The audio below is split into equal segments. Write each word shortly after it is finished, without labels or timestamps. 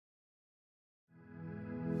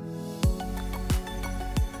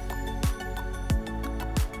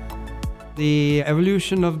The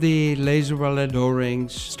evolution of the laser-welded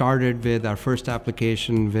O-rings started with our first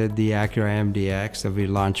application with the Acura RDX that we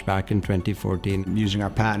launched back in 2014. Using our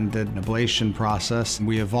patented ablation process,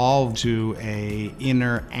 we evolved to an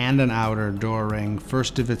inner and an outer door ring,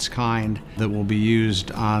 first of its kind, that will be used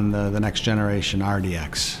on the next generation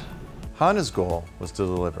RDX. Honda's goal was to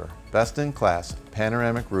deliver best-in-class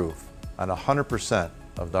panoramic roof on 100%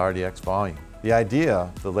 of the RDX volume. The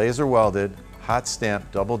idea, the laser-welded,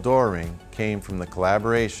 hot-stamped double door ring, came from the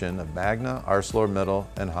collaboration of Magna, ArcelorMittal,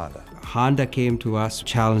 and Honda. Honda came to us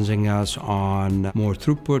challenging us on more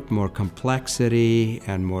throughput, more complexity,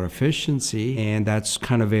 and more efficiency, and that's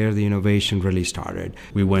kind of where the innovation really started.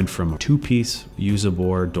 We went from a two-piece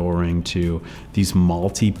usable door ring to these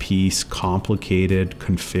multi-piece, complicated,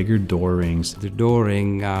 configured door rings. The door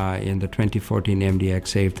ring in the 2014 MDX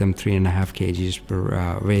saved them 3.5 kgs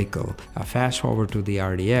per vehicle. Fast forward to the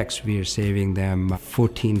RDX, we are saving them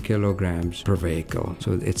 14 kilograms per vehicle.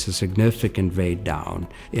 So it's a significant weight down.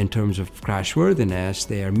 In terms of crashworthiness,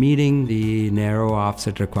 they are meeting the narrow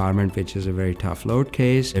offset requirement, which is a very tough load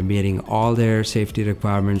case. They're meeting all their safety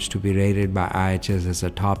requirements to be rated by IIHS as a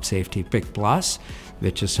Top Safety Pick Plus,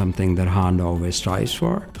 which is something that Honda always strives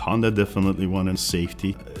for. Honda definitely wanted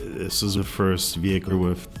safety. This is the first vehicle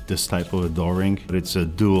with this type of a door ring, but it's a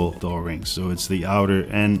dual door ring, so it's the outer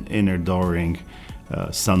and inner door ring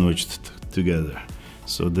sandwiched together.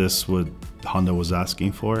 So this is what Honda was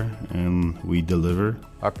asking for, and we deliver.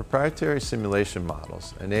 Our proprietary simulation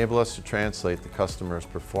models enable us to translate the customer's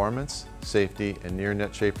performance, safety, and near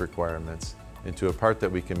net shape requirements into a part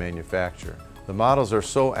that we can manufacture. The models are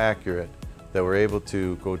so accurate that we're able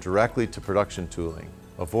to go directly to production tooling,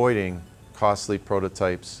 avoiding costly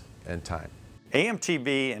prototypes and time.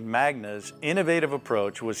 AMTB and Magna's innovative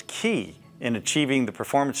approach was key in achieving the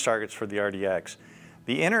performance targets for the RDX.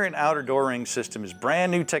 The inner and outer door ring system is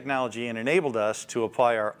brand new technology and enabled us to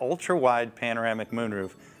apply our ultra-wide panoramic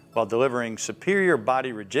moonroof while delivering superior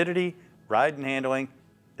body rigidity, ride and handling,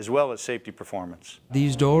 as well as safety performance.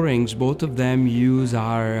 These door rings, both of them use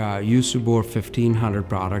our Usabor 1500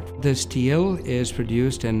 product. The steel is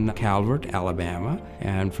produced in Calvert, Alabama,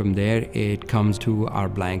 and from there it comes to our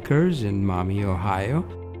blankers in Maumee, Ohio.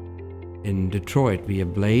 In Detroit, we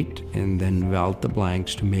ablate and then weld the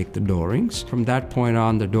blanks to make the door rings. From that point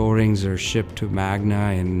on, the door rings are shipped to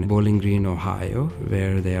Magna in Bowling Green, Ohio,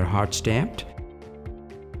 where they are hot stamped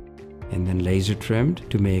and then laser trimmed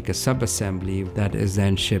to make a sub-assembly that is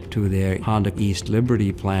then shipped to their Honda East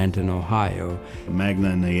Liberty plant in Ohio. Magna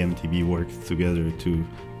and AMTB worked together to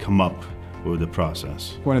come up with the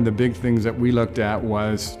process. One of the big things that we looked at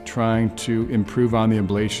was trying to improve on the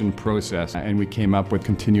ablation process, and we came up with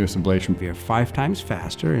continuous ablation. We are 5 times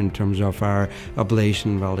faster in terms of our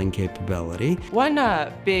ablation welding capability. One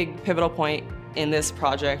big pivotal point in this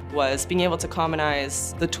project was being able to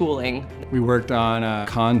commonize the tooling. We worked on a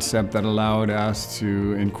concept that allowed us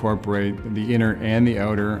to incorporate the inner and the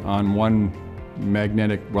outer on one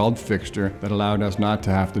magnetic weld fixture that allowed us not to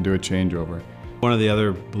have to do a changeover. One of the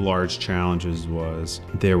other large challenges was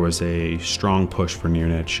there was a strong push for near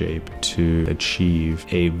net shape to achieve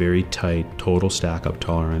a very tight total stack-up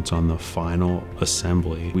tolerance on the final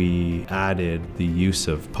assembly. We added the use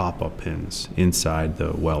of pop-up pins inside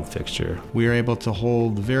the weld fixture. We are able to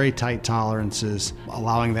hold very tight tolerances,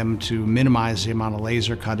 allowing them to minimize the amount of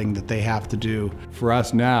laser cutting that they have to do. For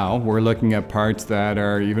us now, we're looking at parts that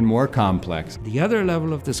are even more complex. The other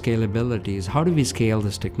level of the scalability is how do we scale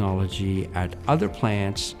this technology at other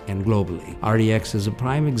plants and globally. RDX is a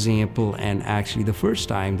prime example and actually the first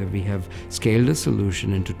time that we have scaled a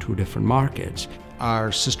solution into 2 different markets.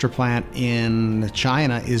 Our sister plant in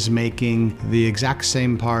China is making the exact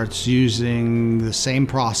same parts using the same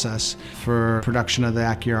process for production of the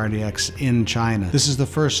Acura RDX in China. This is the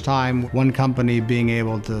first time one company being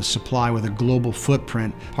able to supply with a global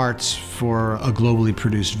footprint parts for a globally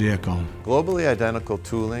produced vehicle. Globally identical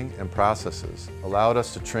tooling and processes allowed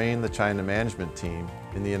us to train the China management team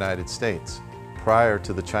in the United States prior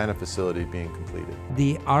to the China facility being completed.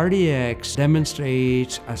 The RDX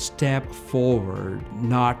demonstrates a step forward,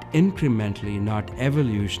 not incrementally, not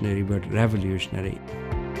evolutionary, but revolutionary.